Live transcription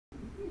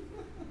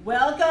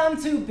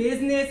Welcome to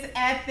Business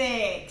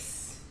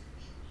Ethics.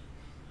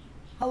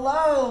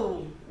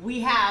 Hello. We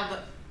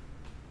have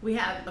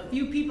a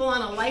few people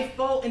on a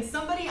lifeboat and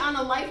somebody on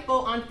a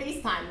lifeboat on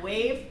FaceTime.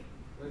 Wave.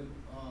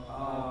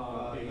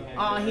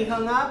 He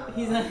hung up.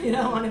 He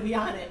don't want to be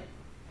on it.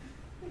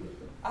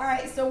 All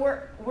right, so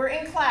we're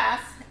in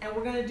class and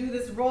we're gonna do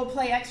this role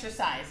play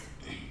exercise.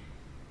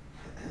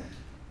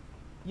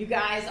 You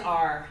guys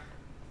are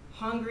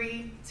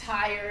hungry,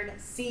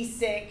 tired,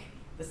 seasick.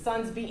 The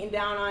sun's beating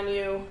down on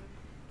you,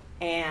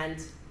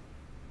 and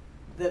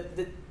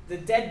the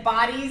dead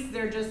bodies,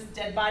 they're just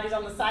dead bodies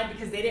on the side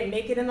because they didn't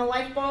make it in the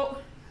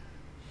lifeboat.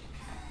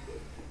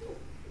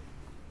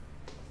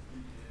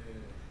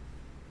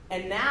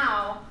 And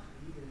now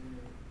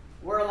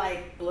we're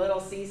like a little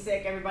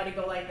seasick. Everybody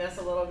go like this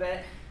a little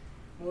bit.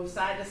 Move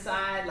side to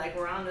side like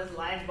we're on this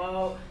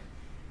lifeboat.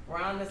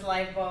 We're on this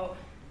lifeboat.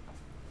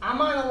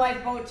 I'm on a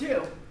lifeboat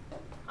too.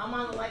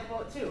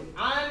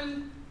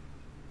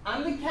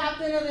 I'm the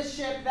captain of the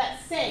ship that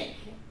sank,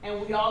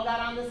 and we all got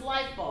on this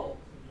lifeboat.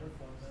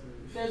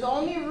 There's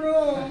only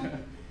room.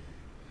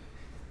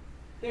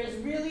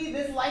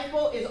 This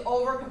lifeboat is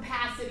over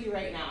capacity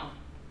right now.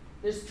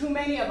 There's too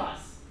many of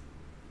us.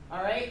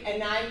 All right,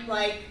 and I'm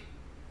like,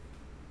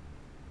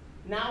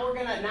 now we're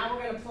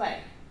gonna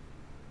play.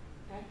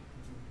 Okay.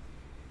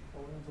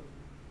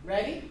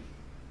 Ready?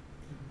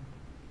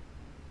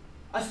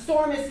 A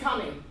storm is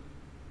coming.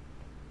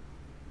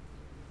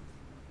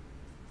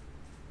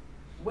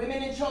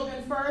 Women and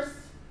children first.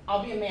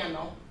 I'll be a man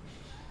though.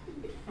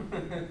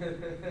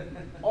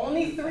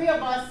 Only 3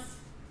 of us,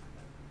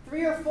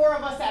 3 or 4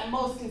 of us at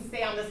most can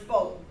stay on this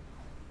boat.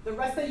 The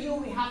rest of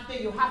you, you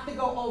have to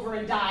go over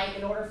and die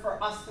in order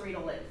for us 3 to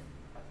live.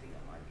 I think I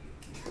might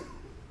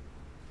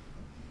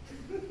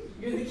be a kid.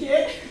 You're the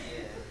kid?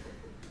 Yeah.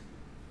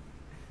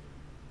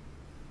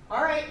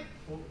 All right.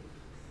 Well,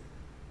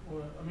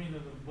 I mean,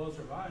 if the boat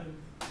survives,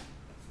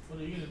 what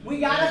are you gonna do?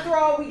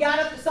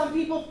 Some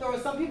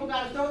people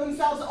gotta throw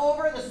themselves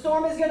over. The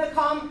storm is gonna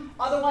come,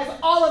 otherwise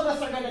all of us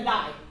are gonna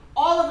die.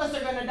 All of us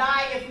are gonna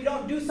die if we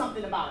don't do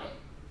something about it.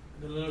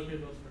 The little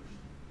kid goes first.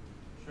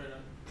 Straight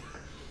up.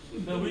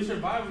 So we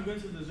survive, we go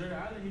to the deserted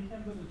island, he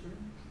can't build a tree.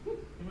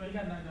 He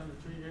got knocked down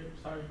the tree,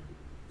 sorry.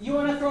 You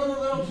wanna throw the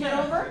little kid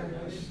over?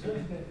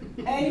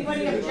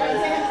 Anybody object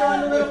to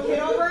throwing the little kid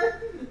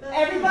over?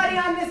 Everybody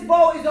on this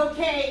boat is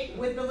okay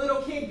with the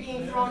little kid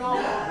being thrown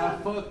over.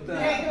 Fuck that.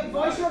 Okay, good.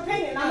 Voice your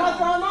opinion. I'm not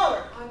throwing him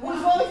over.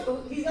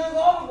 He's gonna go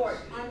overboard.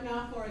 I'm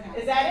not for that.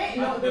 Is that it?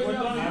 No, there's no.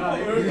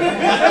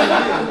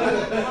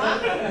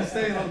 He's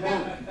staying on the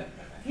boat.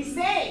 He's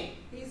staying.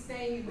 He's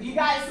staying. You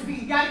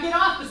gotta get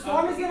off. The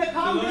storm is gonna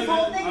come. This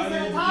whole thing is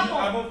gonna topple.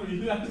 I vote for you.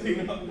 You have to take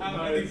it out.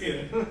 I'm the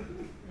kid.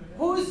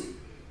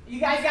 You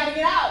guys gotta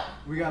get out.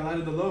 We got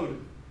lighted the load.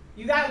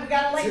 You have to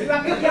go. You're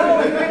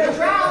gonna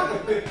drown,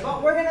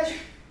 but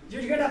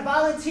you're gonna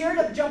volunteer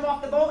to jump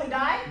off the boat and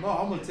die? No,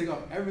 I'm gonna take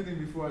off everything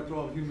before I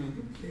throw out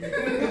human.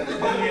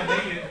 Everybody!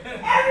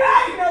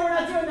 No, we're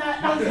not doing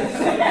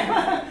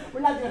that. We're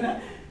not doing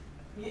that.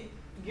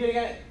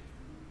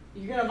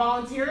 You're gonna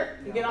volunteer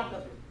and get off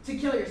to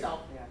kill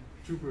yourself. Yeah.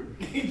 Trooper.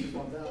 He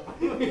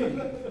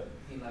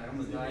like, I'm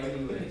gonna die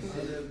anyway.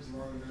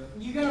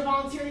 You gonna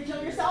volunteer to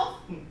kill yourself?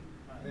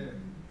 Yeah.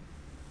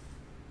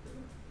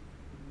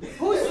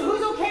 Who's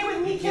okay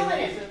with me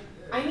killing him?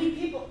 I need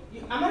people.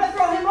 I'm gonna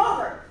throw him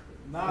over.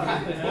 Nah,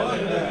 Let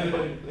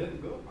him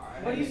go.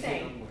 What are you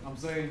saying? I'm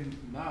saying,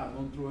 nah,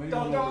 don't throw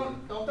anyone Don't over.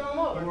 throw him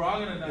over. We're all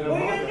gonna die. What are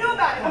you gonna do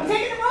about it? I'm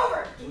taking him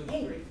over. He's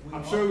angry.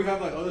 I'm sure we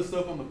have like other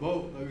stuff on the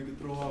boat that we could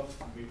throw off.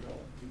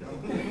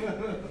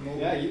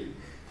 Yeah, you.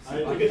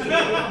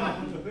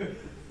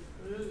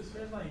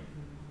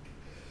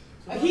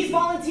 He's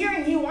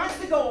volunteering. He wants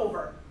to go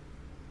over.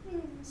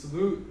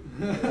 Salute.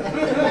 You want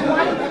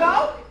him to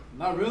go?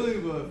 Not really,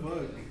 but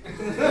fuck.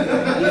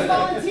 He's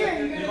volunteering.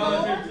 You're gonna go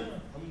over?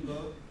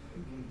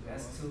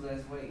 That's 2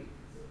 less weight.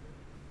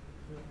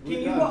 Can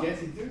you go?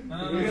 Jesse too? No.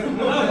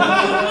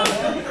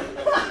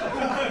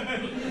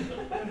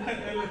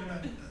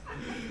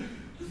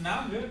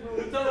 Nah, I'm good, bro.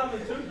 We throw out the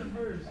children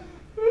first.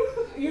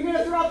 You're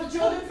gonna throw out the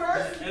children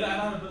first? And I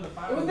have to build a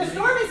fire. The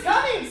storm is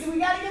coming, so we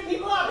gotta get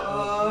people out.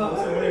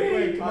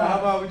 How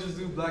about we just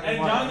do black and And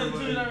white?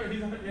 Jonathan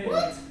too.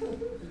 What?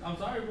 I'm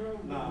sorry, bro.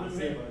 Nah,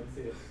 say it.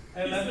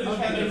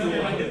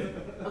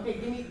 Okay,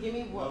 give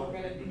me what we're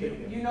gonna do.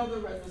 You know the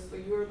rest, but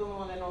you're the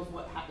one that knows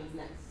what happens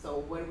next. So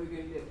what are we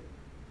gonna do?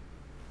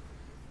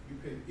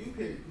 You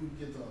pick who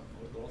gets off.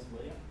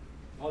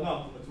 Oh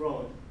no, it's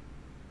rolling.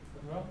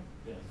 Bro?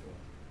 Yeah,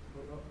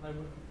 it's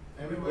rolling.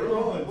 Everybody We're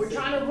rolling. We're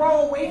trying to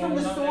roll away from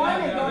the storm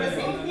and go to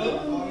safety.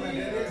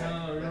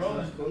 We're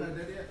rolling.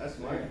 That's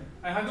smart.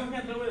 How come we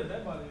can't throw it at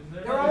dead bodies?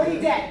 They're already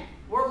dead.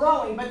 We're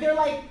rowing, but their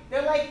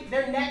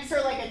necks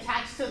are like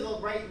attached to the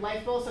right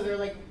lifeboat, so they're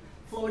like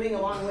floating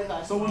along with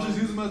us. So we'll just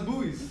use them as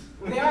buoys.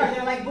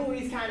 They're like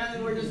buoys kind of,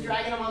 and we're just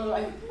dragging them on the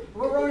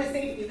we're rowing to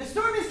safety. The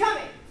storm is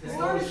coming. The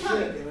storm is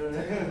coming.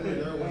 Technically,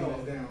 their wind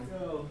is down.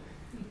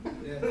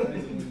 Yeah, their wind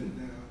is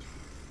down.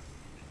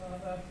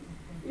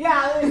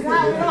 Yeah, it's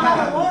not, we don't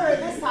have a motor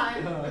this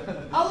time.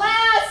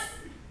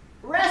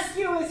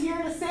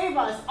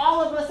 us.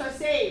 All of us are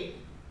saved.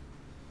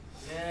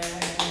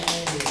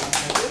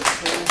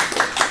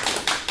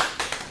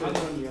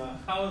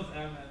 How was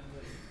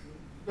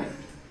Ant-Man?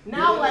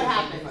 Now what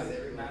happens?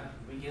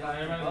 We get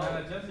Everybody mad off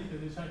at Jesse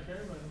because he's trying to care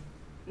about him.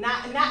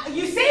 Now,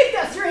 you saved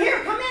us. You're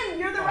here. Come in.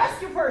 You're the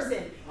rescue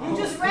person. You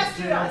just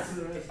rescued us.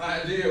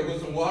 Idea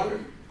with some water.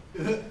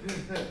 We're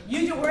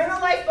in a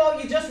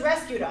lifeboat. You just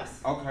rescued us.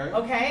 Okay.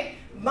 Okay?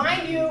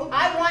 Mind you,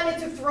 I wanted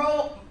to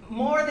throw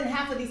more than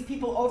half of these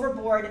people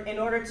overboard in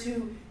order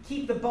to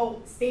keep the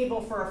boat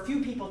stable for a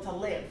few people to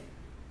live.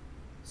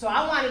 So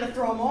I wanted to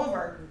throw them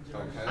over.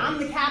 Okay. I'm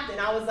the captain.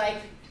 I was like,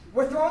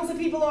 we're throwing some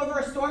people over.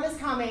 A storm is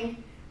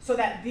coming. So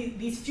that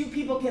these few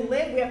people can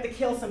live, we have to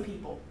kill some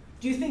people.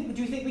 Do you think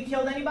we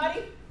killed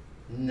anybody?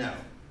 No.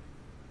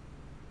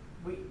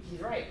 He's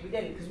right. We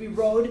didn't, because we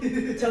rode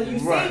until you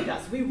saved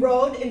us. We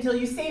rode until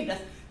you saved us.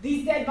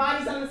 These dead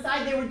bodies on the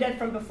side, they were dead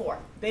from before.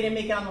 They didn't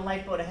make it on the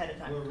lifeboat ahead of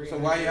time. So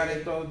why y'all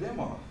didn't throw them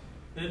off?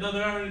 No,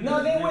 they're already.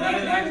 No, their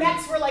necks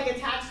next. were like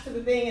attached to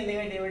the thing, and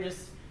they were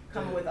just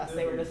coming with us.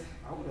 They were just.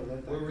 I would have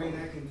let that We're go.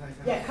 reenacting Titanic.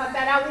 Yeah, cut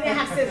that out. We didn't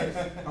have scissors.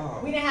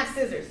 Oh. We didn't have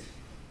scissors.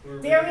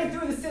 Darian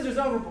threw the scissors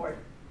overboard.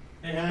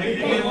 Hey,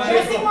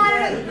 Jesse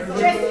wanted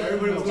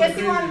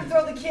to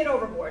throw the kid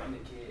overboard. I'm the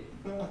kid.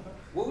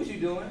 What was you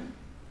doing?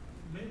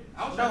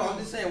 I'm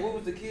just saying, what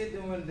was the kid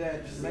doing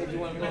that made you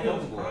want to He go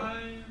was overboard?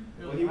 crying.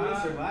 Well, he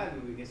wouldn't survive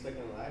if we get stuck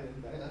on the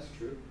island. That's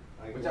true.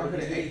 Like, But y'all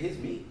could have ate his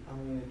meat.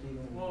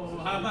 Whoa,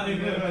 how about you?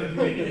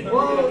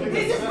 Whoa,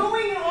 this is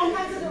going in all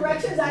kinds of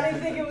directions I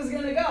didn't think it was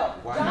going to go.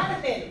 Why?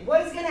 Jonathan,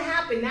 what is going to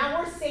happen? Now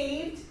we're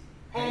saved,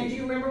 and do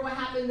you remember what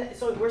happened?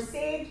 So we're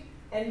saved,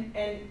 and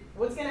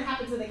what's going to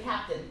happen to the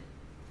captain?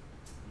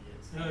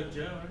 You're in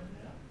jail, right?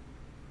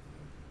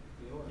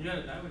 You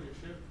gotta die with your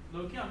ship.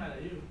 Loki, I'm mad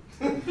at you.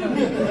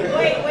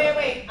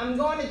 Wait. I'm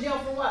going to jail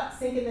for what?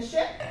 Sinking the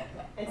ship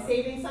and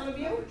saving some of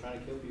you? We're trying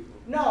to kill people.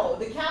 No,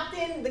 the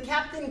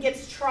captain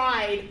gets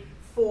tried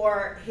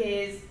for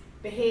his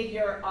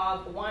behavior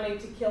of wanting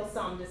to kill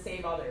some to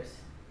save others.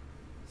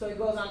 So he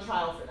goes on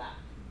trial for that.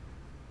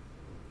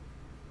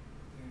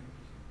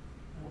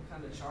 What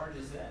kind of charge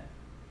is that?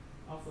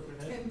 I'll flip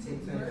your head.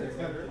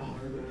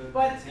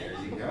 But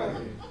You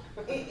got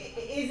it.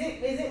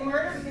 is it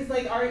murder?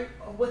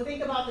 Because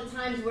think about the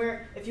times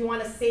where if you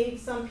want to save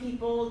some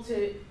people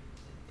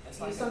That's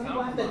like some a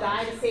people have to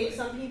die to compromise. save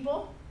some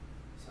people.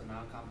 So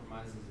now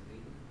compromising is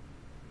illegal?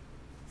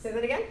 Say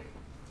that again?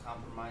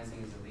 Compromising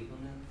is illegal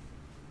now?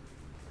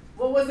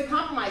 What was the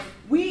compromise?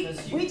 We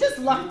 'Cause just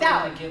lucked you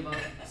out. want to give up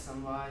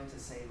some life to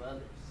save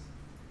others.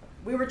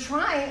 We were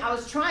trying, I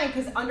was trying,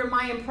 because under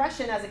my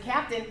impression as a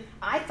captain,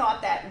 I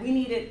thought that we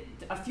needed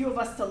a few of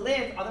us to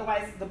live,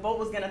 otherwise the boat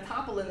was going to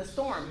topple in the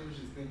storm. She was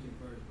just thinking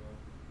first, bro.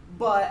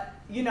 But,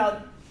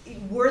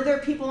 were there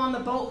people on the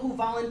boat who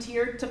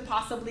volunteered to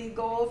possibly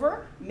go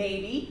over?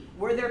 Maybe.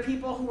 Were there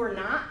people who were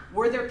not?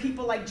 Were there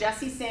people like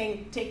Jesse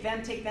saying, take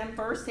them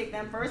first, take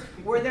them first?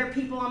 Were there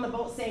people on the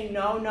boat saying,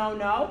 no, no,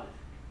 no?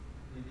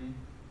 Mm-hmm.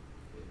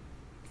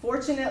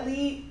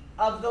 Fortunately,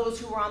 of those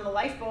who were on the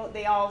lifeboat,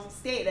 they all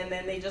stayed, and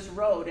then they just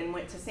rowed and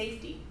went to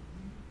safety.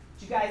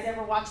 Did you guys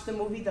ever watch the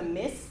movie The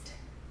Mist?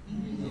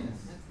 Yes.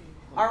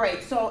 All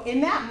right, so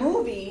in that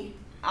movie,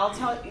 I'll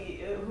tell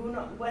you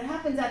what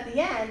happens at the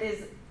end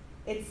is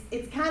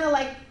it's kind of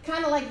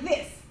like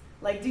this.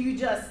 Like, do you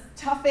just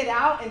tough it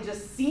out and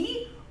just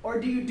see, or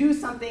do you do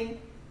something?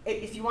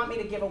 If you want me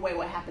to give away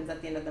what happens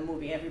at the end of the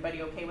movie,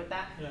 everybody okay with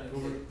that? Yeah.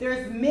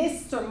 There's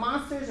mists or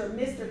monsters or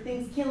mist or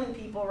things killing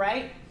people,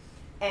 right?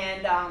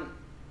 And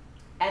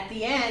at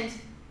the end,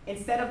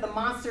 instead of the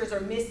monsters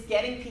or mist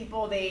getting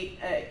people,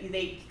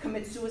 they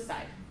commit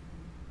suicide.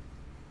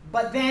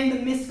 But then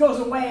the mist goes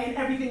away and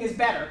everything is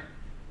better.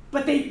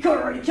 But they could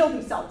already killed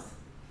themselves.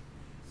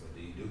 So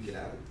do you duke it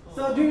out?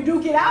 So do you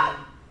duke it out?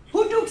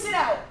 Who dukes it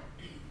out?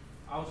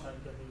 I was trying to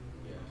kill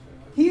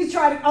people. He's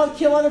trying to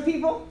kill other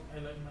people? I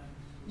like man.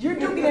 You're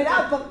duking it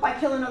out but by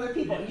killing other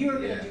people. You're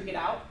going to Yeah. duke it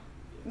out.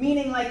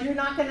 Meaning like you're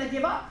not going to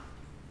give up.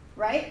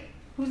 Right?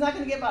 Who's not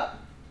going to give up?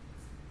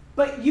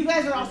 But you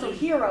guys are also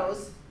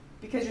heroes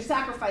because you're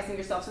sacrificing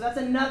yourself. So that's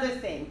another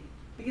thing.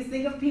 Because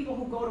think of people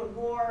who go to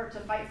war to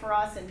fight for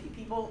us, and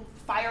people,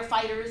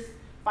 firefighters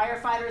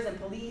and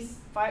police,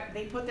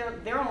 they put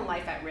their own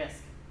life at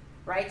risk,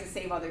 right, to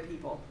save other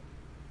people.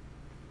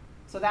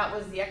 So that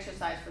was the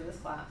exercise for this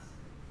class.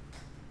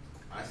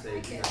 I say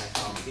you guys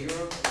call me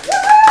hero.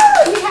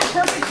 Woo! He had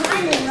perfect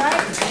timing,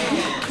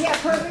 right? He had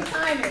perfect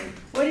timing.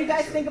 What do you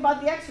guys think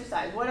about the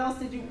exercise? What else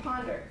did you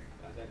ponder?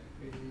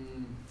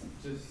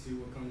 Just see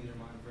what comes to your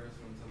mind first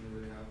when something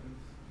really happens.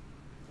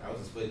 That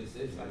was a split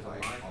decision. Like It a was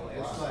mindful all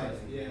It's right.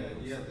 like, yeah,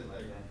 you have to Something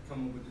like that. come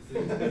up with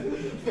decisions.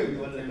 It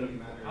doesn't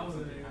matter I if was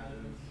in something there.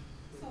 happens.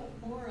 So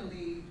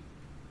morally,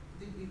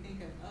 did we think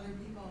of other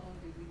people?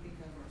 Did we think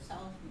of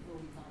ourselves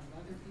before we thought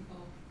of other people?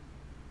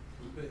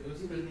 It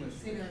was Do we pretty much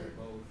consider-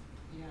 for both.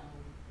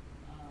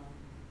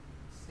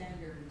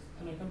 Standards,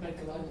 Can I come back to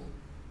ethical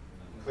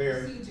Clear.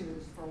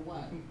 procedures for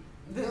what?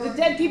 The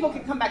dead people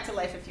can come back to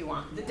life if you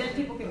want. The dead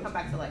people can come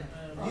back to life.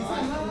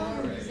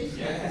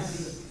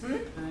 Yes. Hmm?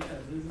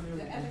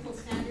 The ethical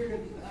standard of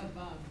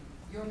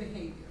your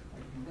behavior,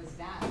 was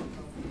that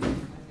appropriate?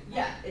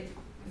 Yeah, if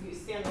you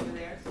stand over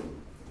there,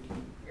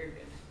 you're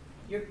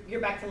good.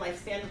 You're back to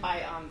life. Stand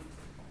by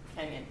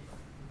Kenyon.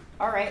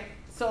 All right.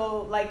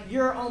 So like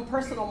your own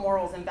personal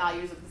morals and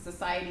values of the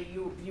society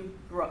you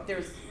grew up.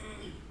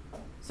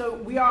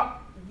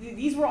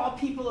 These were all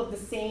people of the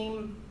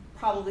same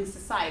probably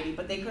society,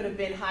 but they could have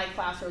been high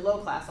class or low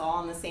class, all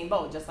on the same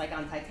boat, just like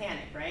on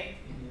Titanic, right?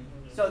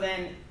 So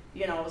then,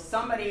 you know,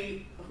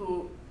 somebody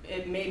who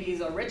maybe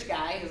is a rich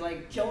guy is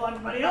like, kill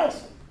everybody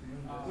else.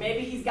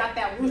 Maybe he's got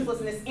that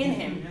ruthlessness in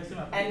him.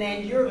 And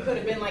then you could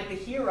have been like the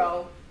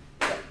hero,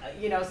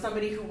 you know,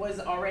 somebody who was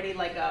already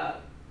like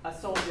a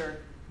soldier.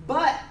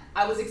 But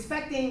I was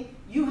expecting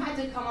you had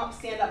to come up,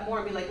 stand up more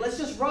and be like, let's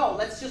just row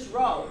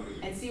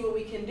and see what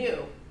we can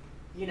do.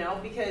 You know,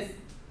 because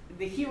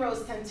the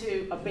heroes tend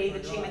to obey the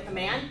chain of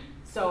command.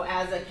 So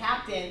as a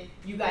captain,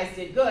 you guys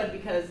did good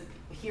because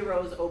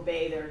heroes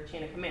obey their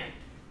chain of command.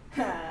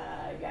 You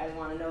guys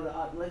want to know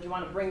do you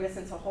want to bring this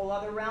into a whole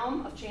other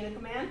realm of chain of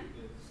command?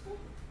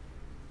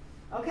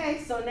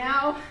 Okay, so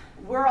now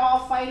we're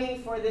all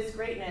fighting for this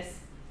greatness,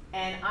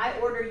 and I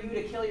order you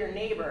to kill your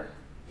neighbor.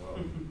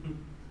 Whoa.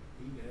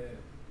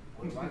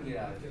 What do I get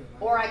out of it?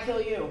 Or I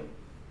kill you.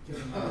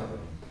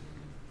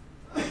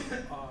 I'm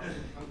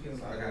killing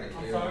So I gotta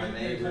I'm kill sorry, my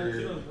neighbor. Are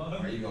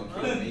you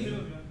gonna kill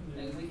me?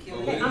 And we kill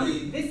Okay,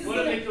 you. This is What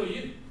if gonna, they kill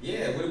you?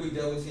 Yeah, what if we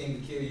double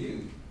team to kill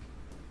you?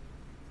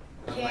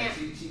 I'm like,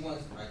 Can't. she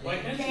wants, I Why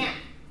can't. can't can't.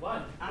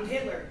 Why? I'm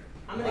Hitler.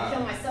 I'm gonna Wow. kill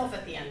myself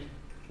at the end.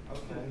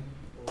 Okay.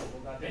 Well,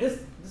 goddamn.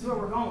 This is where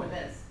we're going with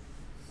this.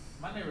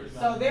 My neighbor's So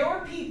gone. there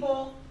were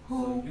people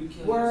who So you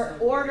kill were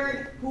yourself.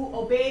 ordered, who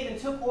obeyed and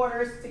took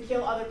orders to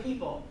kill other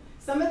people.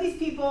 Some of these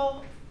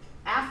people,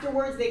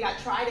 afterwards they got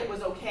tried, it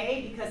was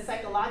okay because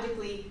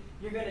psychologically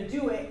you're gonna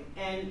do it,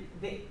 and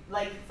they,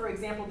 like for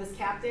example this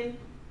captain,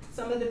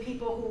 some of the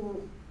people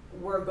who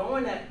were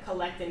going to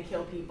collect and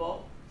kill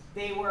people,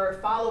 they were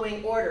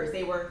following orders.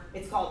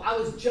 It's called, I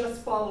was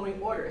just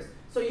following orders.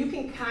 So you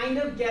can kind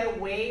of get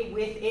away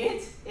with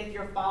it if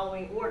you're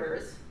following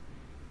orders.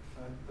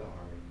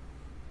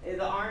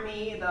 The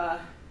army, the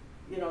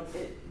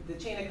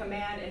chain of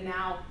command, and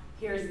now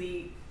here's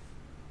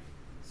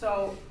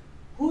so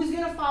who's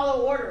gonna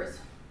follow orders?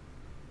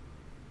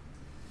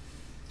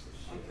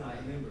 I'm killing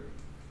my neighbor.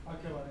 I'll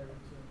kill my neighbor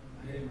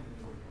I too. hate my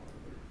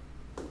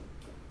neighbor.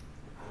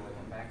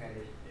 I'm back at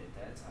it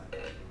at that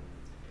time.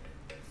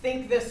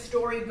 Think the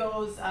story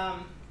goes,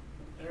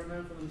 Every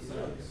man for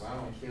themselves. If I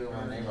don't kill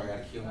my neighbor, I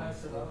gotta kill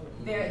myself.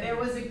 there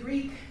was a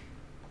Greek,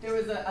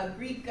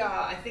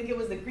 I think it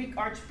was the Greek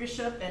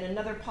archbishop and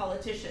another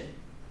politician,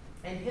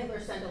 and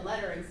Hitler sent a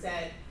letter and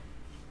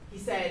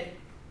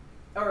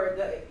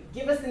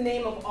give us the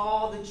name of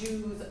all the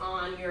Jews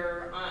on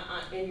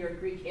in your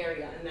Greek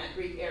area, in that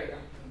Greek area.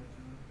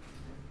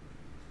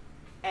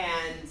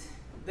 And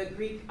the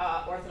Greek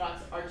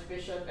Orthodox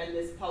archbishop and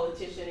this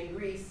politician in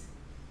Greece,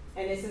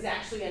 and this is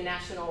actually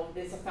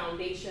it's a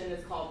foundation,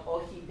 it's called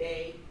Ohi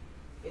Day.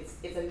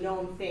 It's a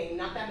known thing.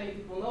 Not that many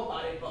people know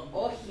about it, but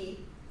Ohi,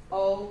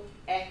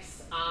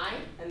 O-X-I,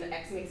 and the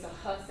X makes a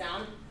H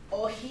sound.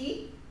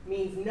 Ohi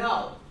means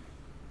no.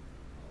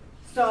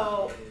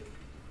 So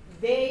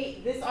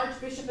this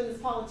archbishop and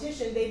this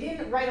politician, they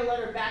didn't write a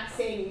letter back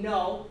saying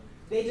no.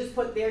 They just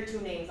put their two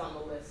names on the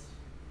list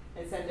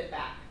and sent it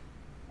back.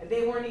 And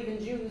they weren't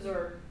even Jews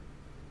or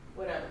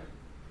whatever.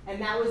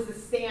 And that was the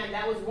stand.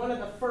 That was one of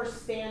the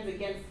first stands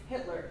against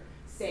Hitler,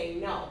 saying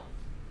no.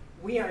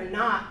 We are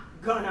not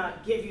gonna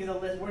give you the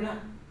list. We're not.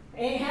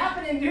 Ain't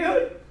happening,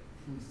 dude.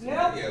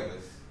 Nope. Many of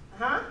us.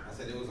 Huh? I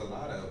said there was a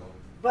lot of them.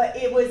 But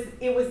it was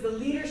the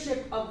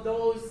leadership of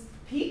those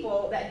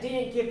people that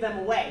didn't give them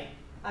away.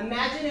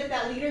 Imagine if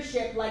that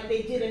leadership, like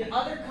they did in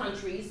other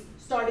countries,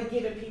 started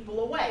giving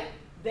people away.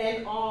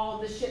 Then all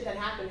the shit that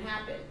happened.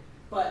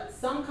 But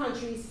some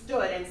countries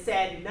stood and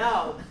said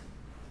no.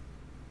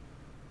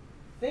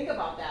 Think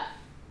about that.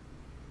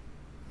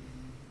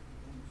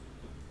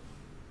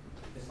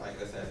 It's like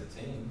us as a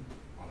team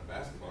on a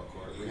basketball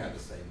court. We have to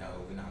say no.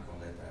 We're not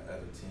gonna let that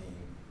other team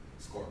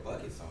score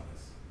buckets on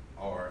us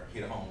or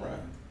hit a home run.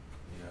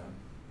 You know.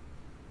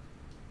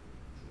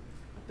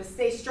 But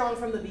stay strong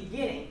from the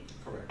beginning.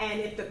 Correct. And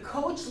if the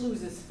coach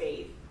loses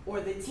faith or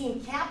the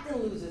team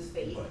captain loses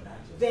faith, But not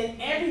just. then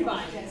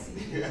everybody.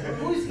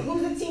 Who's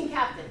the team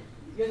captain?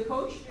 You're the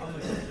coach? I'm the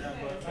coach, yeah,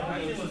 but my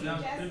team was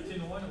down 15-1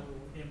 and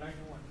we came back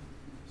and won.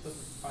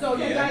 So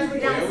you guys were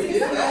down Yeah, we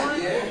did 6-1? that.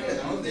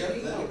 Yeah, I was there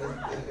for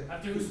that.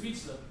 After whose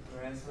speech though?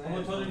 Grand I'm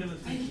gonna Slam. totally give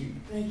a speech.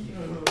 Thank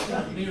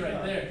you. Me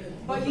right there.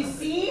 But you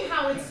see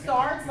how it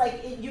starts?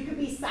 Like you could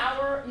be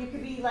sour, you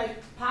could be like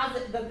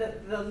positive.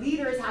 The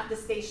leaders have to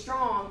stay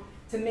strong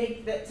to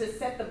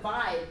set the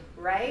vibe,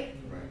 right?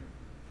 Right.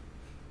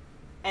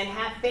 And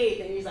have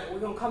faith. And he's like, we're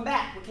gonna come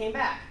back. We came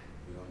back.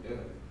 We're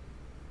gonna do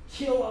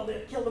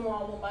it. Kill them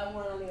all one by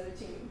one on the other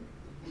team.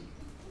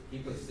 He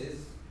put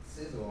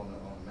sizzle on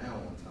the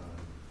mound one time,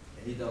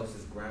 and he goes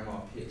his grandma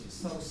pitch. It's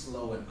so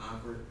slow and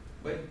awkward,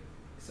 but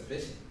it's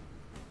efficient.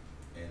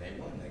 And they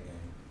won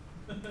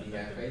that game. He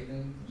had faith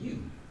in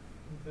you.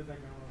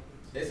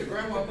 It's a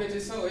grandma pitch.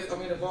 It's so,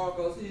 the ball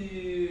goes, and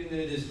then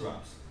it just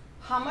drops.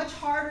 How much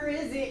harder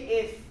is it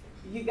if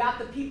you got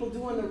the people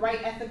doing the right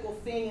ethical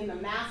thing in the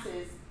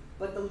masses,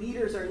 but the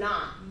leaders are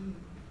not?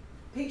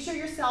 Picture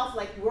yourself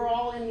like we're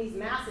all in these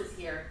masses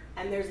here,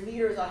 and there's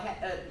leaders,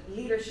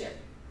 leadership,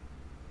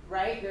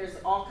 right? There's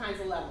all kinds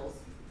of levels.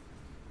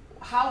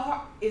 How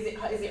hard is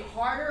it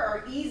harder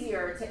or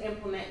easier to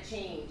implement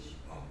change?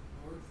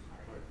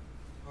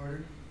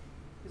 Harder.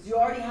 Because you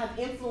already have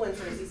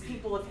influencers, these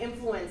people of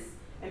influence,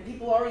 and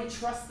people already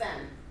trust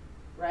them,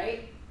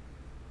 right?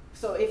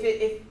 So if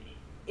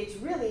it's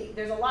really,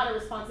 there's a lot of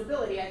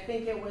responsibility. I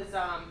think it was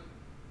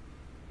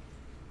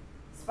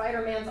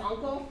Spider-Man's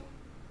uncle.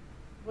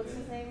 What's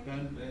his name?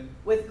 Ben.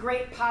 With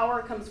great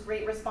power comes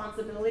great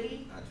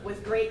responsibility.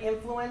 With great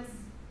influence.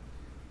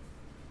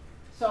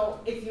 So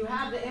if you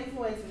have the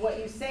influence, what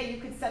you say, you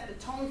could set the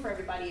tone for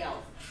everybody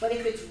else. But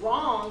if it's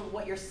wrong,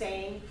 what you're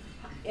saying,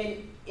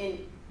 and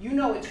you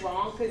know it's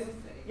wrong, because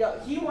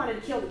he wanted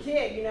to kill the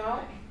kid, you know?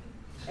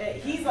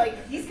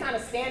 He's kind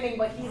of standing,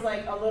 but he's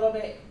like a little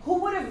bit, who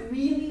would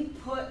really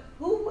put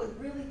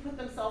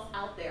themselves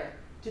out there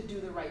to do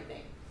the right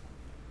thing?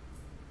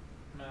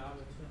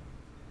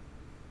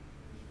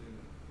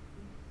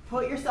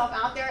 Put yourself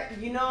out there.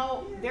 You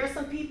know, there's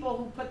some people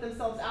who put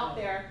themselves out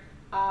there.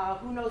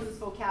 Who knows this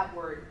vocab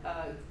word?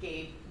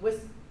 Gabe.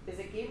 Is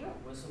it Gabriel?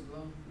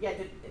 Whistleblow? Yeah,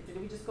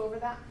 did we just go over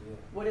that? Yeah.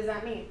 What does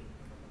that mean?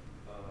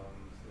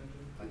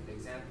 Like the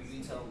example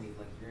you told me,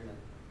 like you're in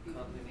a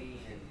company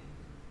and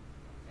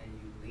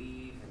you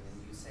leave and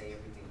then you say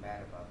everything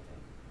bad about them.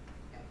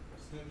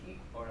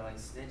 Or like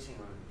snitching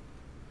on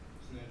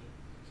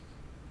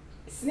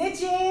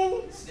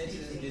Snitching.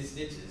 Snitches get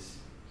stitches.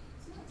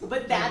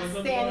 But that's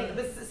standing.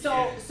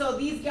 So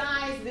these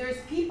guys, there's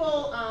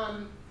people.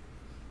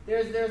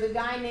 There's a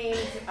guy named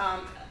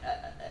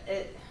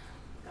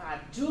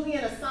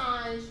Julian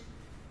Assange,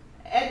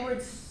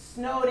 Edward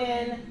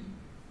Snowden.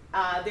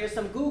 There's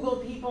some Google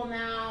people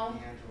now.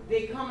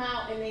 They come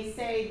out and they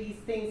say these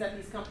things that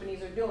these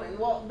companies are doing.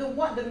 Well,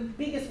 the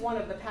biggest one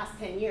of the past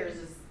 10 years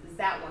is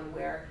that one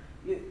where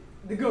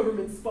the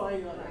government's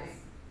spying on us.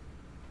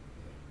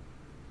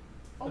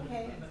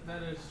 Okay.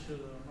 That is true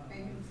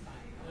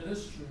though. it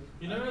is true.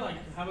 You never like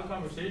have a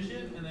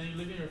conversation and then you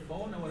look at your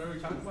phone and whatever you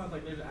talk about,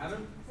 like there's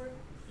Adam.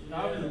 You're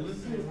obviously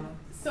listening, huh?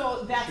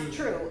 So that's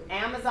true.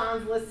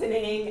 Amazon's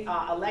listening,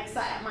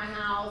 Alexa at my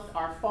house,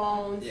 our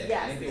phones, Yeah,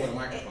 yes. anything with a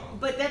microphone.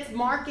 But that's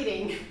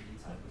marketing.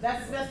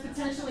 That's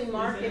potentially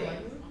marketing.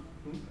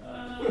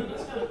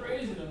 That's kind of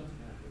crazy though.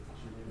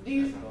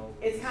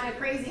 It's kind of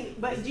crazy,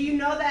 but do you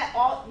know that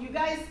all you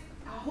guys,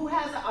 who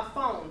has a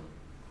phone?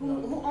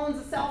 Who owns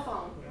a cell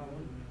phone?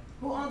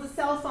 Who owns a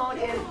cell phone?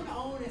 You And don't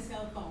own a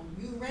cell phone.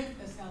 You rent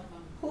a cell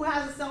phone. who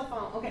has a cell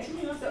phone? Okay. So,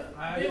 You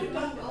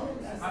don't own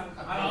a cell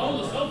phone. I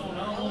own the cell phone.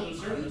 I don't own the You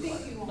service.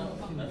 think you own a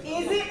phone.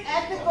 is it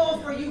ethical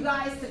for you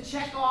guys to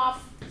check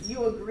off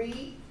you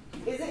agree?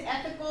 Is it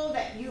ethical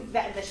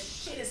that the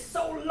shit is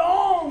so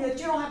long that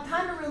you don't have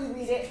time to really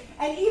read it?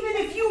 And even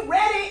if you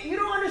read it, you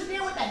don't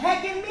understand what the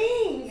heck it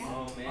means.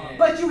 Oh man.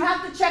 But you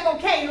have to check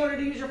okay in order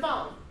to use your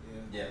phone.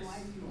 Yes. Why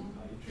do you own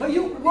a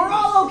phone? But we're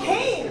all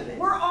okaying.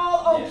 We're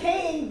all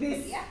okaying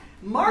this Yeah.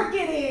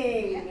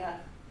 marketing.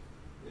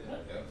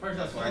 First,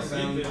 That's why I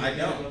don't.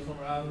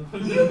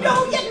 You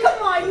don't. Yeah,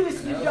 come on, you No,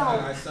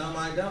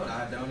 don't.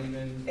 I don't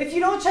even. If you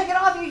don't check it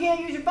off, you can't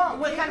use your phone.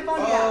 What kind of phone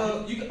do you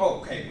have? You can,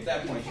 okay, with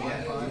that point, you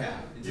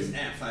have. Just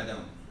apps I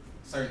don't.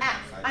 Certain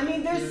apps I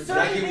mean, there's But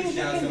I certain get things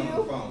you reached out can to on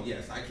the do. phone.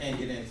 Yes, I can't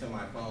get into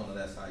my phone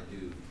unless I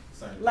do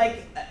certain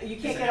Like, things. you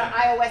can't It's get an an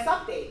iOS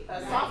update,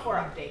 a software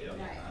update. Yeah.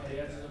 Right. Oh,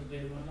 yeah, I just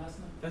updated one last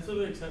night. That's what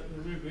we accept.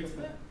 We agree to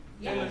that.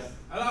 Yes.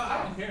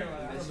 I don't care.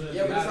 Like, I don't really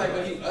Yeah, but it's like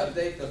matter. when you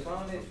update the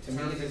phone, to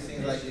me it just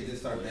seems like it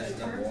just starts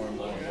messing up more and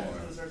more and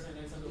more.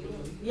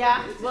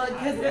 Yeah, well,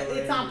 because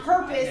it's on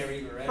purpose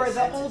for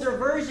the older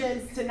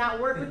versions to not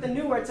work with the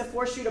newer to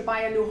force you to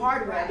buy a new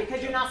hardware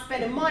because you're not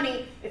spending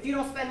money. If you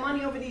don't spend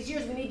money over these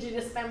years, we need you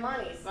to spend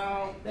money.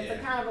 So that's a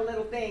Yeah. kind of a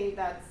little thing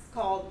that's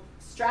called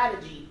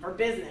strategy or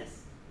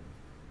business.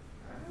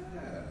 I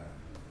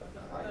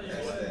like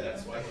that.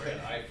 That's why we're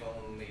at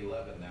iPhone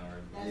 11 now, or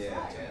That's Yeah.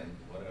 right. 10,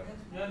 whatever.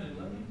 Yeah, I didn't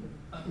love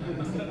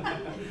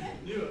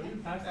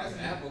you passed That's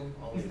it. Apple.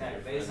 Always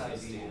that face ID.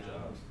 Steve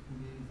Jobs.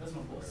 That's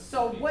my boy.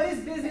 So what is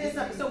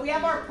business? So we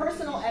have our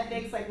personal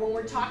ethics, like when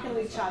we're talking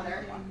to each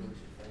other.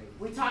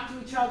 We talk to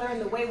each other and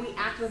the way we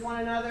act with one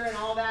another and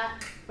all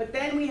that. But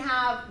then we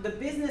have the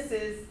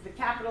businesses, the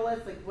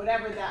capitalists, like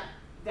whatever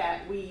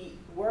that we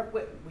work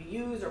with, we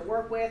use or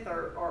work with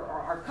or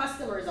are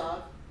customers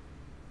of.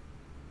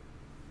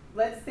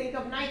 Let's think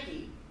of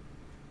Nike.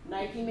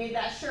 Nike made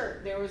that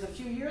shirt. There was a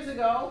few years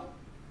ago,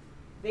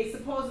 they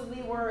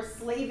supposedly were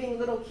slaving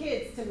little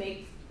kids to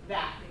make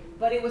that.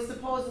 But it was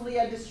supposedly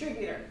a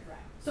distributor. Right.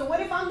 So what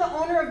if I'm the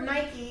owner of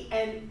Nike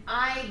and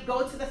I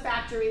go to the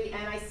factory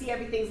and I see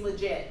everything's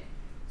legit?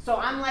 So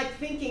I'm like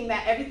thinking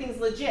that everything's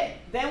legit.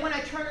 Then when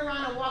I turn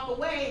around and walk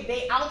away,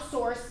 they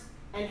outsource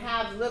and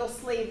have little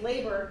slave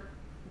labor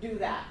do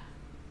that.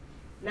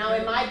 Now,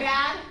 am I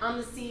bad? I'm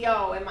the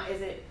CEO.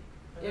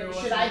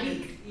 Should I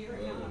be? You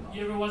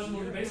ever watch the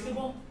movie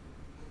Basketball?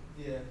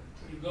 Yeah.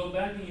 You go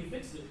back and you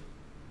fix it.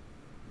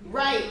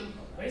 Right.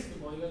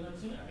 Basketball, you guys never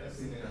seen I've that?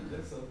 seen that.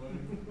 That's so funny.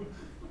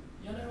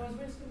 Y'all never watch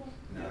basketball?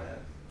 No.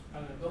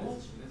 Go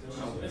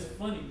watch. It's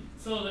funny.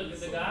 So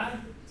the guy,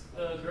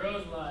 the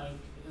girl's like,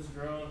 his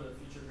girl, the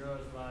future girl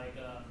is like,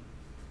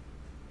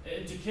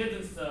 into kids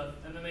and stuff,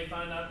 and then they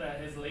find out that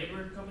his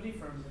labor company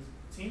from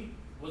his team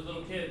was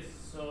little kids,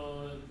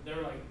 so they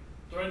were like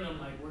threatening him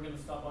like, we're gonna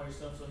stop all your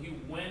stuff. So he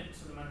went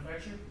to the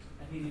manufacturer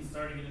and he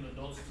started getting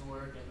adults to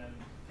work and then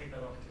take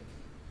that off the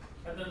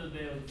kids. At the end of the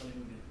day, it was a funny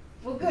movie.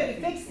 Well, good,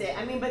 he fixed it.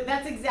 I mean, but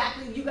that's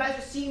exactly, you guys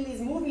are seeing these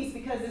movies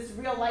because it's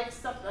real life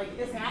stuff like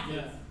this happens.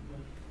 Yeah.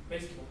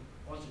 Baseball.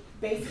 Watch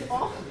it.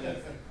 Basketball?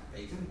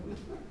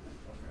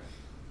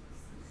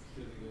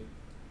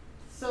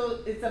 So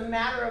it's a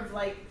matter of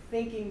like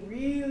thinking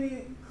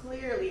really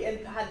clearly, and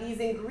these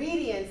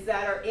ingredients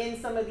that are in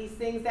some of these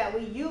things that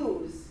we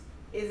use,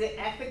 is it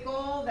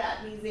ethical that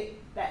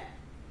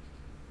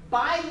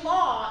by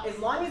law, as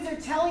long as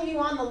they're telling you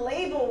on the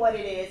label what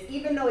it is,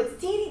 even though it's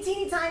teeny,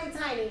 teeny, tiny,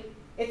 tiny,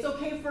 it's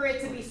okay for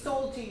it to be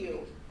sold to you.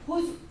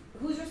 Whose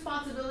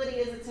responsibility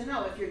is it to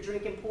know if you're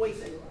drinking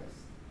poison?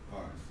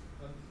 Ours.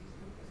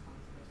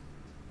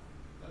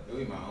 It'll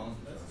be my own.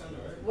 That's kind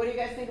of right. What do you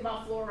guys think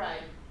about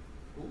fluoride?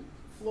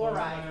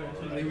 Fluoride.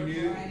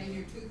 Fluoride in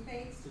your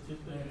toothpaste? The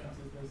toothpaste,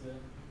 yeah.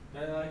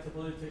 That like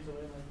supposedly takes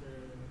away like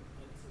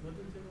what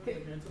did it take away?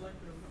 Like your intellect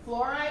or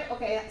Fluoride,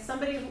 okay,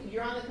 somebody,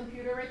 you're on the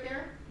computer right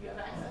there? You have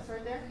access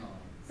right there?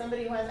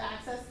 Somebody who has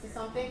access to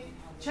something?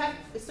 Check,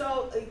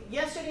 so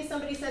yesterday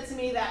somebody said to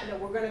me that, no,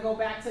 we're gonna go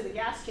back to the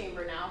gas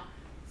chamber now.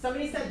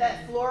 Somebody said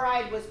that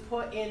fluoride was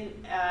put in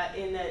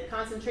the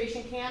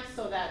concentration camps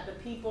so that the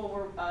people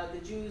were, the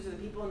Jews or the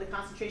people in the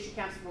concentration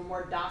camps were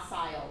more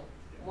docile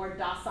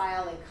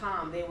and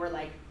calm. They were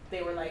like,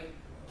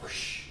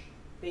 whoosh,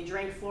 they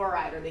drank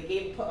fluoride, or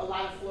they put a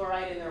lot of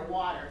fluoride in their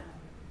water.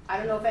 I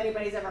don't know if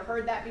anybody's ever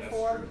heard that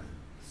before. That's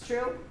It's true.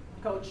 true?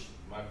 Coach?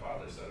 My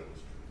father said it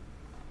was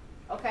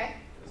true, Okay.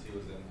 because he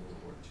was in World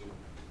War II.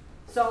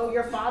 So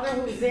your father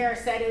who's there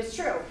said it was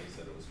true. He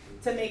said it was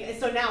true.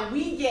 So now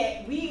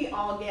we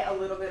all get a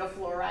little bit of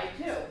fluoride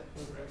too.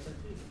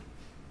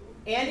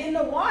 And in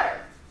the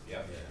water,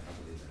 Yep. I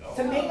believe that.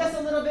 to make us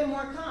a little bit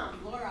more calm.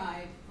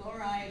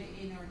 Fluoride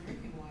in our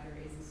drinking water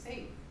isn't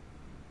safe.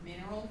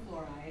 Mineral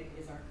fluoride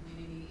is in our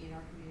community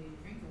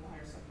drinking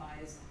water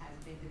supplies has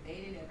been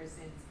debated ever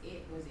since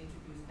it was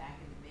introduced back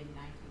in the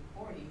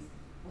mid-1940s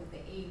with the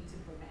aim to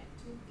prevent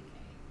tooth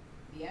decay.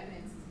 The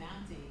evidence is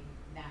mounting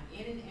that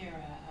in an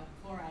era of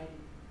fluoride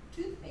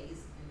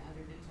toothpaste and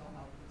other dental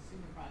health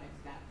consumer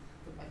products, that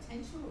the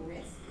potential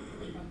risk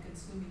from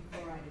consuming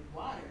fluoridated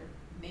water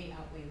may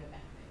outweigh the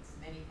benefits.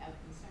 Many health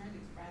concerns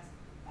expressed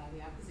by the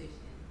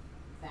opposition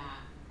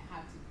that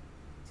have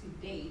to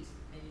date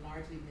been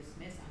largely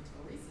dismissed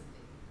until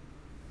recently.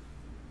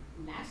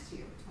 Last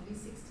year,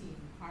 2016,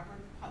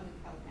 Harvard Public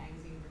Health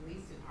magazine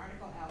released an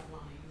article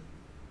outlining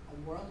a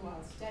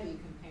worldwide study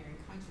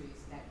comparing countries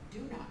that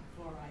do not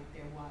fluoride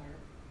their water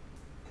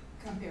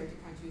compared to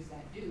countries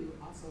that do,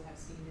 also have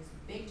seen this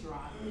big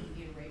drop in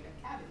the rate of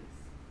cavities.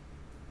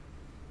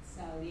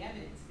 So the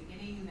evidence,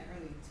 beginning in the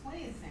early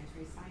 20th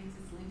century,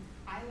 scientists linked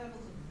high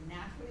levels of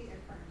naturally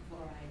occurring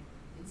fluoride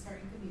in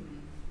certain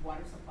community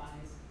water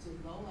supplies to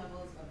low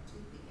levels of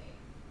tooth decay.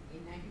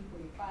 In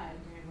 1945,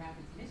 Grand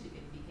Rapids,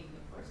 Michigan became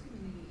the first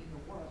community in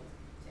the world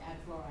to add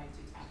fluoride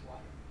to tap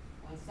water.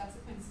 When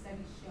subsequent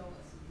studies show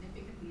a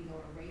significantly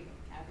lower rate of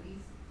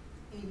cavities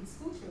in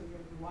school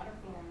children, water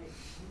fluoridation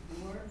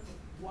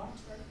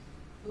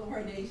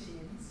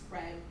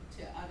spread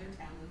to other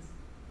towns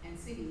and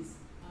cities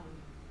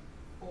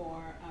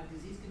for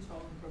disease control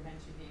and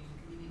prevention in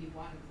community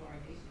water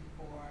fluoridation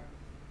for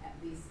at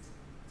least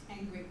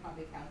 10 great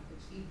public health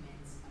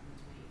achievements of the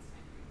 20th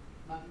century.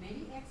 But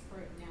many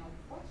experts now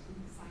question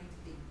the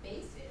scientific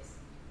basis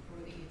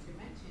for the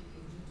intervention.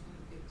 In June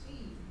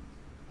 2015,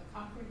 a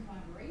Cochrane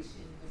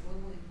collaboration, a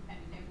global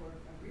independent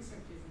network of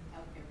researchers and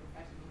healthcare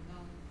professionals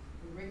known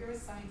for rigorous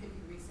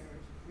scientific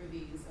research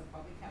reviews of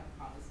public health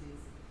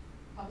policies,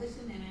 published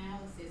an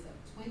analysis of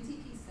 20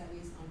 key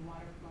studies on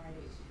water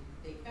fluoridation.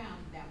 They found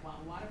that while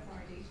water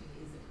fluoridation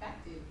is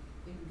effective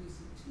in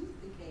reducing tooth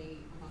decay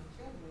among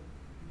children,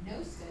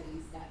 no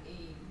studies that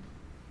aim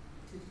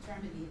to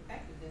determine the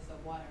effectiveness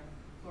of water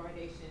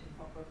fluoridation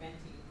for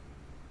preventing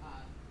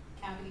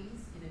cavities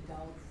in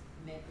adults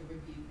met the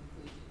review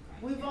conclusion.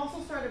 We've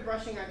also started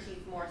brushing our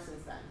teeth more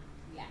since then.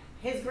 Yeah.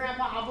 His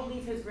grandpa, I'll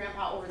believe his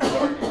grandpa over the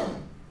internet.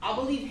 I'll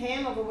believe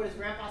him over what his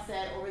grandpa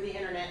said over the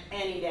internet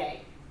any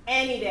day.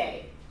 Any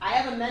day. I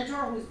have a mentor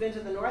who's been to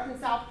the North and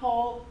South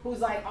Pole, who's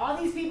like, all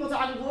these people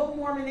talking global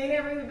warming, they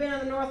never even been to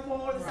the North Pole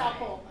or the South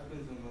Pole. I've been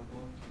to the North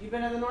Pole. You've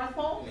been to the North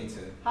Pole? Me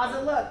too. How's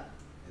it look?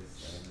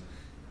 It's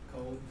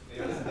Cold.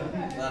 Yeah.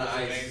 a lot of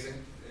ice. Amazing.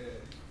 Yeah.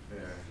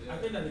 Yeah. I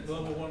think that the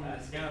global warming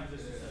is a scam.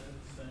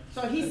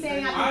 So he's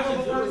saying I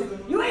think global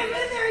warming. You ain't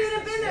been there. You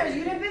didn't been there.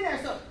 You didn't been there.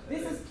 So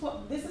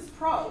this is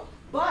pro.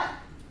 But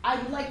I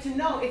would like to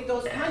know if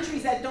those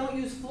countries that don't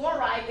use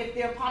fluoride, if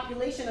their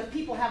population of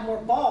people have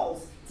more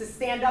balls to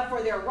stand up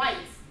for their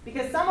rights.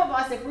 Because some of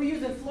us, if we're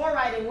using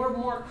fluoride and we're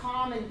more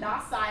calm and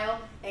docile,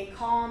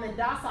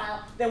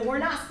 then we're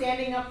not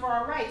standing up for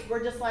our rights.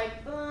 We're just like,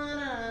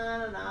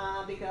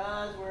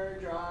 because we're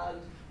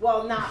drugged.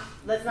 Well,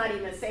 let's not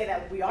even say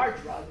that we are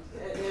drugged.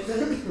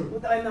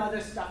 And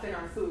other stuff in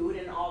our food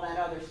and all that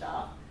other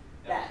stuff.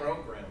 And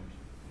programmed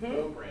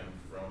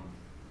from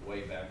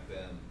way back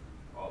then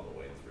all the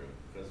way through.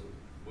 Because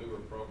we were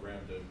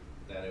programmed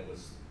that it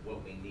was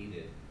what we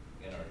needed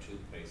in our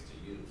toothpaste to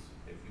use.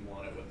 If you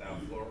want it without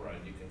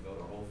fluoride, you can go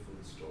to Whole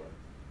Foods store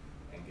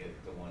and get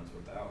the ones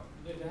without.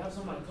 They have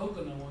some like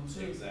coconut ones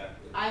too.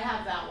 Exactly. I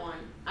have that one.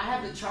 I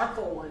have the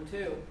charcoal one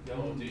too.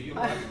 Oh, do you?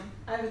 I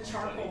have a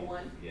charcoal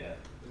one. Yeah.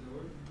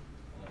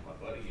 My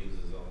buddy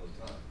uses all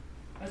the time.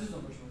 I just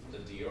don't brush my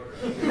The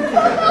deodorant.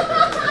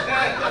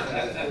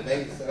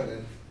 Baby soda.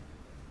 And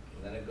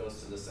then it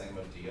goes to the same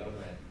with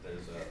deodorant.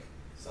 There's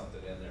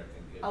something in there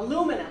can get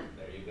Aluminum.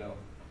 There you go.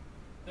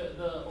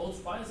 The Old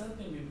Spice, I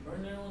think they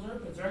burn their own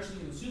herb, but they're actually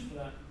getting sued for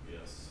that.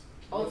 Yes.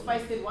 Old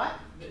Spice did what?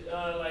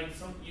 Like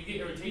you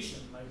get irritation,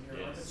 like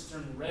your armpits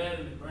turn red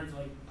and it burns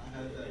like. I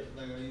had that,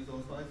 like I used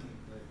Old Spice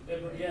and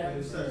like Yeah. when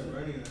it started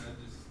burning and I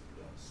just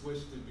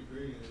switched the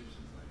degree and it's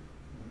just like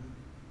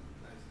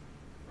nice.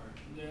 Right.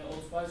 Yeah,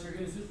 Old Spice, you're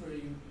getting sued for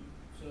it.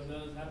 So if that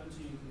doesn't happen to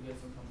you, you can get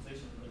some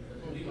compensation.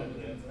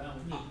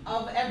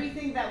 Of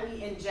everything that we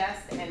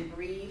ingest and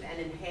breathe and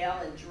inhale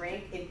and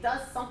drink, it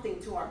does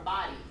something to our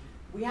body.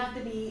 We have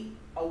to be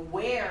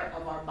aware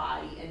of our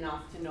body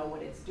enough to know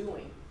what it's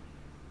doing.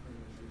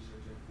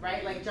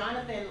 Right? Like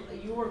Jonathan,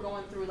 you were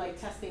going through like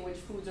testing which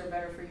foods are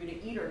better for you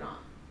to eat or not.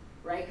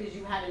 Right? Because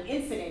you had an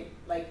incident,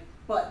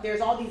 but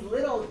there's all these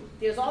little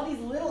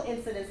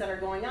incidents that are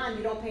going on.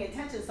 You don't pay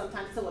attention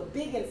sometimes till a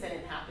big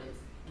incident happens.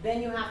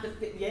 Then you have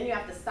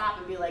to stop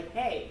and be like,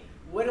 hey,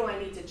 what do I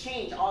need to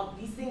change? All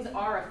these things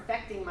are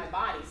affecting my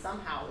body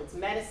somehow. It's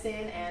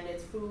medicine and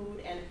it's food.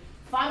 And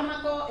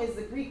pharmako is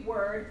the Greek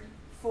word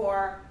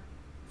for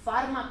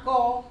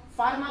pharmako.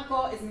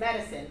 Pharmako is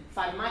medicine.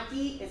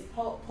 Pharmaki is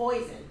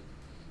poison.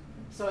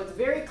 So it's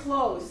very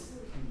close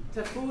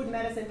to food,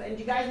 medicine. And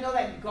you guys know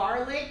that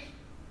garlic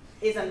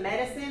is a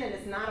medicine and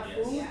it's not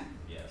a food? Yeah.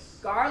 Yes.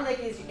 Garlic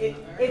is,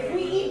 if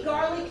we eat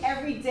garlic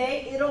every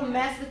day, it'll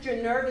mess with your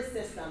nervous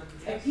system.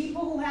 If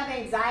people who have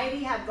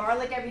anxiety have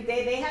garlic every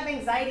day, they have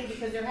anxiety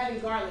because they're having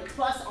garlic,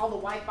 plus all the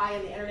Wi-Fi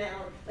and the internet,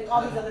 like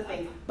all these other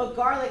things. But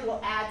garlic will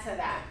add to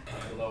that.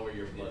 To lower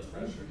your blood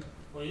pressure.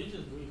 Well, you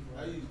just weak,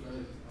 I use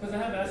garlic. Because I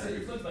have acid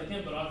reflux like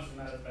him, but obviously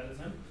not as bad as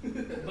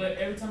him. But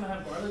every time I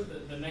have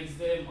garlic, the next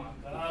day, my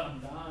God, I'm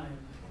dying.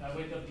 I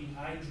wake up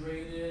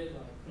dehydrated.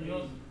 Like,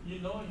 you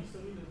know and you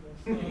still eat it though.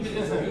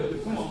 It's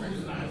good. Come on,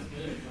 it's not as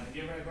good. Like,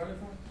 you ever had garlic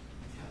for?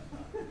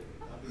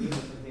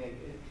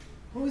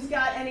 Who's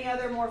got any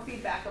other more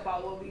feedback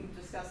about what we've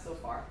discussed so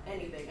far?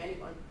 Anything,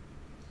 anyone?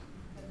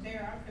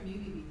 There are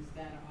communities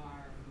that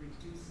are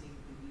reducing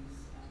the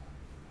use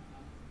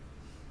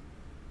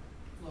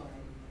of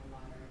fluoride in their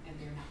water, and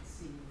they're not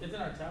seeing. It's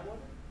in our tap water?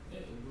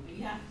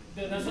 Yeah.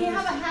 We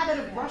have a habit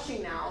of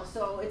brushing now,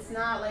 so it's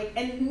not like,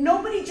 and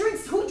nobody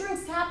drinks, who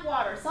drinks tap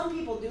water? Some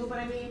people do, but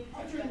I mean,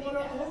 I drink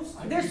water close.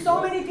 there's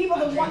so many people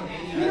that want,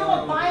 you know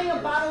what, buying a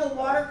bottle of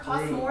water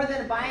costs more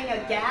than buying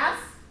a gas?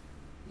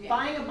 Yeah.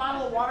 Buying a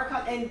bottle of water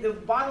costs, and the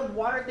bottled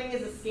water thing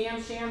is a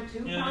scam sham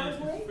too,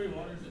 probably? Free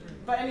water.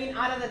 But I mean,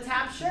 out of the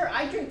tap, sure,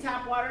 I drink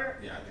tap water,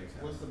 Yeah, I think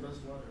so. What's the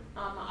best water?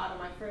 out of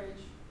my fridge.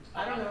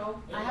 I don't know,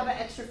 I have an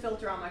extra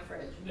filter on my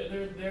fridge.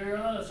 They're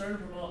starting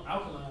to promote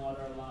alkaline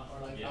water a lot,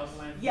 or like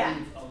alkaline Yeah.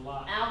 foods a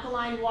lot.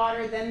 Alkaline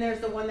water, then there's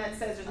the one that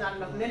says there's not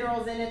enough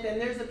minerals in it, then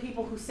there's the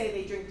people who say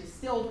they drink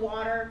distilled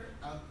water.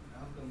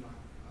 Alkaline.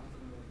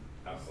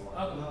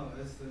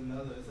 Alkaline.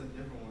 No, it's a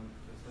different one.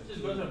 It's like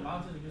Just go to a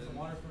mountain and get some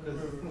water from the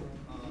river.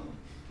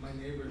 my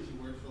neighbor, she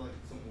works for like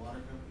some water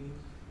company.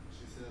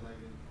 She said like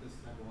this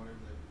type of water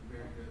is like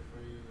very good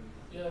for you. And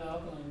Yeah,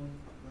 alkaline one.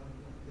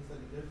 it's like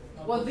a different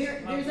one. Well,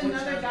 there's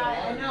another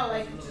guy, I know,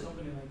 like,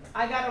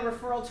 I got a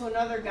referral to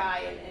another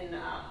guy in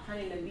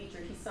Huntington Beach,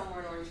 or he's somewhere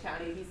in Orange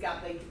County. He's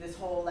got like this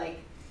whole like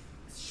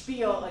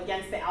spiel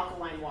against the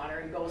alkaline water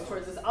and goes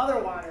towards this other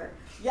water.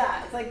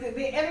 Yeah, it's like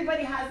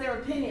everybody has their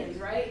opinions,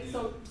 right?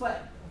 So,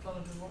 but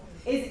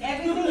is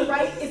everything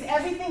right? Is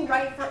everything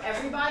right for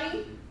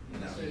everybody?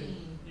 No.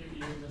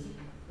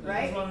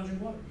 Right?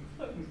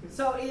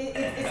 So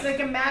it's like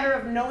a matter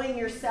of knowing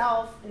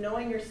yourself and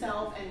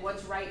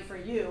what's right for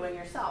you and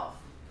yourself,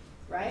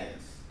 right?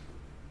 Yes.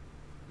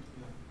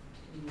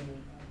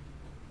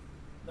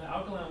 The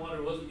alkaline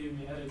water wasn't giving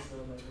me headaches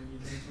though, like when you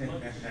drink too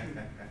much.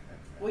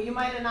 Well, you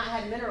might have not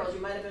had minerals. You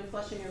might have been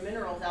flushing your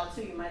minerals out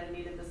too. You might have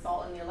needed the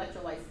salt and the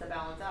electrolytes to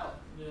balance out.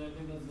 Yeah, I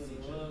think that's what it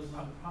was.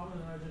 How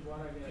many I drink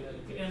water I get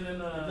headache? And then It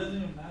doesn't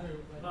even matter.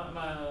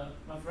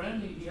 my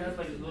friend, he has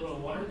like his little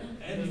water thing.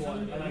 Any water,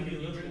 and like if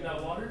you drink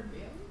that water,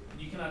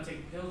 you cannot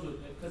take pills with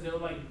it because they'll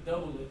like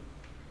double it.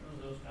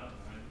 Those kind of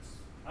lines.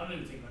 I don't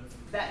even take medicine.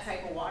 That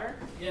type of water?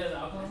 Yeah, the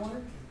alkaline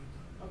water.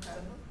 Okay.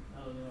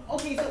 I don't know.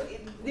 Okay, so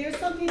there's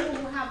some people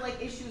who have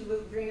like issues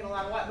with drinking a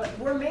lot of water, but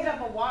we're made up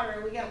of water,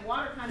 and we get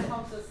water kind of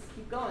helps us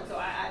keep going. So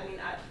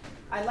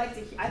I'd like to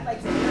hear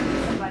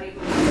from somebody who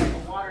has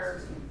like a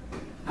water,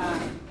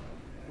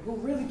 who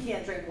really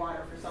can't drink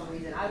water for some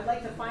reason. I'd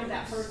like to find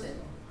that person.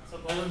 So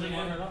I don't drink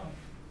water at all.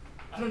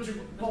 I don't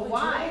drink. But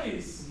why?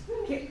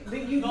 It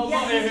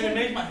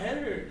makes my head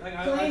hurt. Like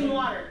plain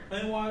water.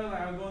 Plain water.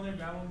 Like I'll go in there,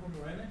 grab one from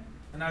the right there,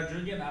 and I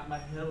drink it, and my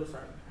head will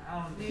start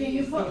pounding. Can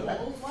you put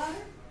cold water?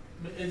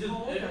 It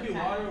could be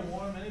water,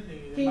 warm,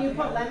 anything. Can you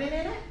put lemon in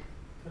it?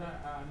 Could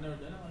I've never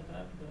done it like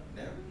that. But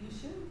Never. You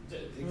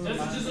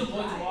should. Just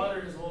avoids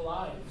water his whole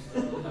life. So,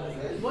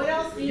 What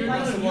else do you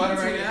like? Some water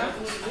right now.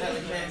 I have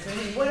a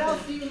canteen. What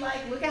else do you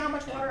like? Look at how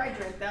much water I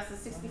drink. That's a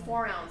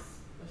 64 ounce.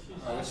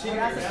 that's Oh,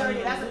 that's a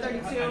 30. That's a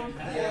 32.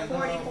 Yeah,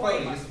 40. no, 40.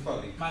 It's a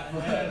 40. my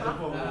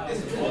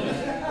It's a 40.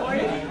 40.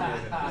 You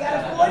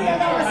got a 40. I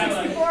got a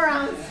 64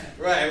 ounce.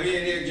 Right, we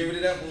in here giving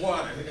it up for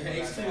water.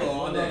 H2O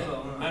all day.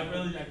 I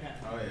can't.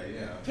 Oh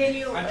yeah. Can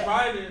you? I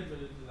tried it, but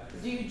it's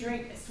like Do you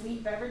drink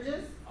sweet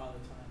beverages? all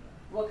the time.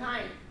 What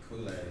kind?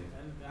 Kool-Aid.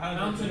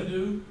 Mountain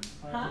Dew,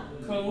 Huh?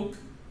 Coke,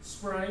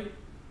 Sprite,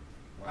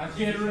 Wow.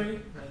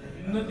 Gatorade,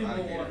 nothing A lot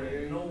but of water.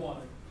 Gatorade. No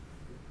water.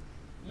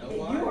 No You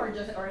water? or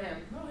just or him?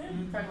 No,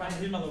 him. Talk about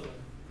He's him. my little brother.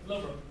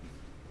 Love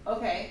bro.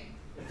 Okay.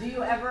 Do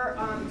you ever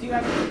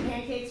eat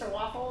pancakes or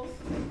waffles?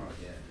 Oh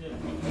yeah. Yeah.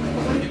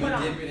 What do you Can put we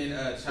on? dip it in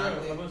How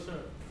chocolate? about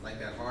syrup? Like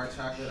that hard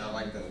chocolate? I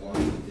like the water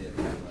dip.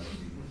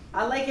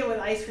 I like it with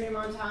ice cream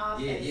on top.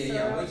 Yeah, and yeah, yeah.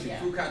 syrup. With your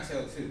fruit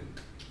cocktail too.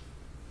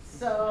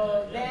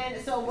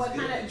 So what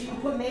kind of do you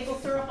put maple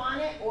syrup on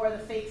it or the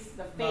fake?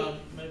 Maple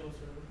syrup.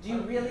 Do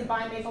you really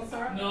buy maple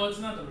syrup? No, it's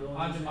not the real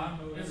one.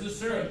 It's the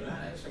syrup.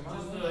 Just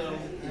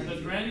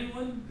the granny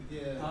one.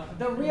 Yeah.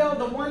 The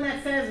one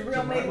that says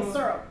real maple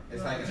syrup.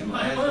 It's like in a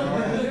glass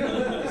jar.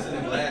 It's in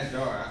a glass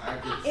jar.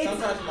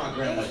 Sometimes my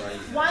grandma writes.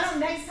 Why don't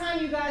next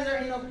time you guys are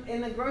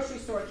in the grocery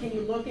store, can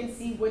you look and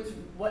see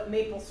what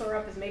maple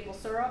syrup is maple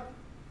syrup,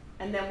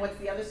 and then what's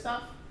the other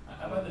stuff?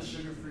 I buy the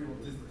sugar-free one.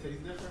 Does it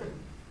taste different?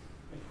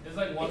 It's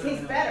like It water.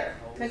 tastes better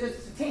because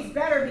it tastes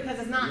better because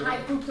it's not high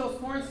fructose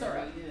corn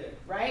syrup, Yeah.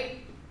 right?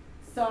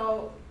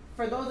 So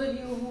for those of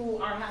you who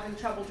are having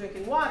trouble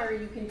drinking water,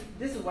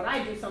 this is what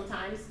I do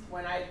sometimes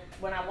when I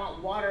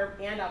want water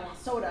and I want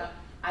soda.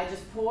 I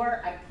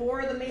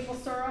pour the maple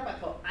syrup, I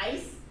put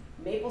ice,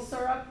 maple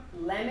syrup,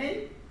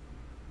 lemon,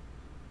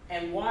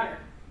 and water.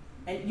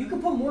 And you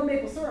can put more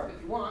maple syrup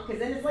if you want, because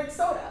then it's like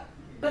soda.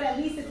 But at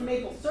least it's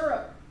maple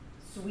syrup,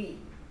 sweet.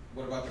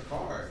 What about the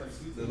cars?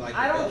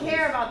 I don't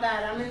care about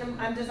that.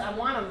 I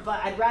want them, but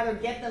I'd rather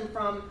get them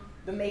from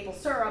the maple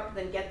syrup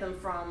than get them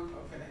from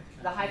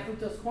the high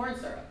fructose corn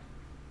syrup.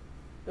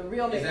 The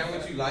real maple Is that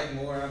syrup. what you like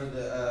more out of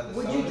the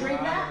Would soda? you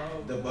drink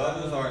that? The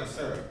bubbles or the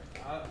syrup?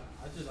 I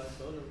just like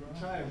soda, bro.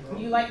 Try it, bro.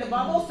 You like the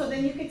bubbles? So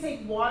then you can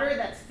take water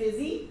that's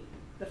fizzy,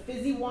 the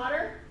fizzy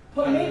water,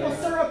 put maple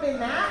syrup in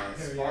that,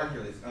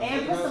 Sparklers.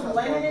 and put some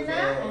lemon in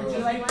that. Or Do you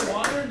just like like lemon?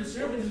 water and the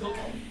syrup and just go.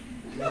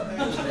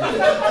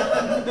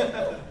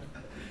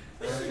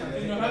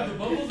 You know, have the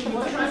bubbles in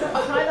Well, the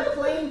try the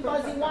plain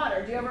fuzzy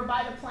water. Do you ever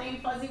buy the plain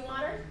fuzzy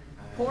water?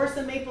 Pour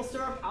some maple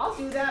syrup. I'll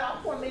do that.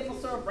 I'll pour maple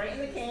syrup right in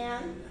the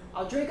can.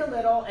 I'll drink a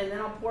little, and then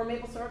I'll pour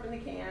maple syrup in the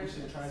can. We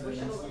should try Swish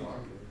it a little.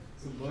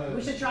 that.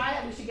 We should try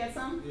it. We should get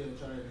some. Yeah,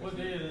 try it. What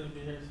day is it? Be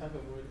here?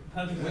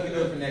 We can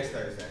do it for next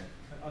Thursday.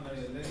 Oh, no,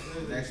 Yeah, next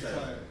Thursday. Next try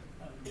Thursday.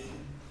 it.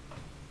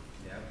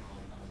 Yeah.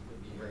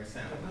 Bring a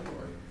sample for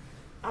you.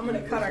 I'm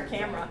gonna cut our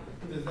camera.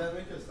 Does that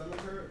make your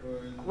stomach hurt,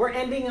 or is it? We're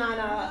ending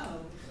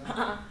on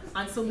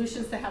on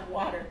solutions to have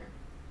water.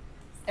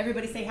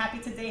 Everybody say happy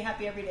today,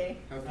 happy every day.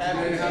 Happy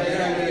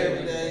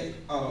every day.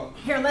 Oh.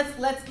 Here, let's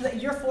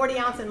you're 40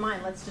 ounce in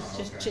mine. Let's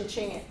just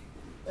ching it.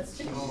 Let's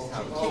ching it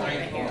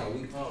right here.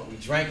 We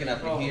drinking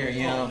up in here,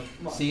 you know.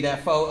 See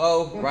that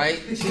 4-0, right?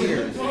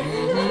 Cheers.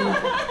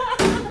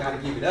 Gotta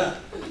give it up.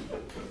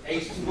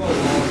 H2O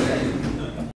all day.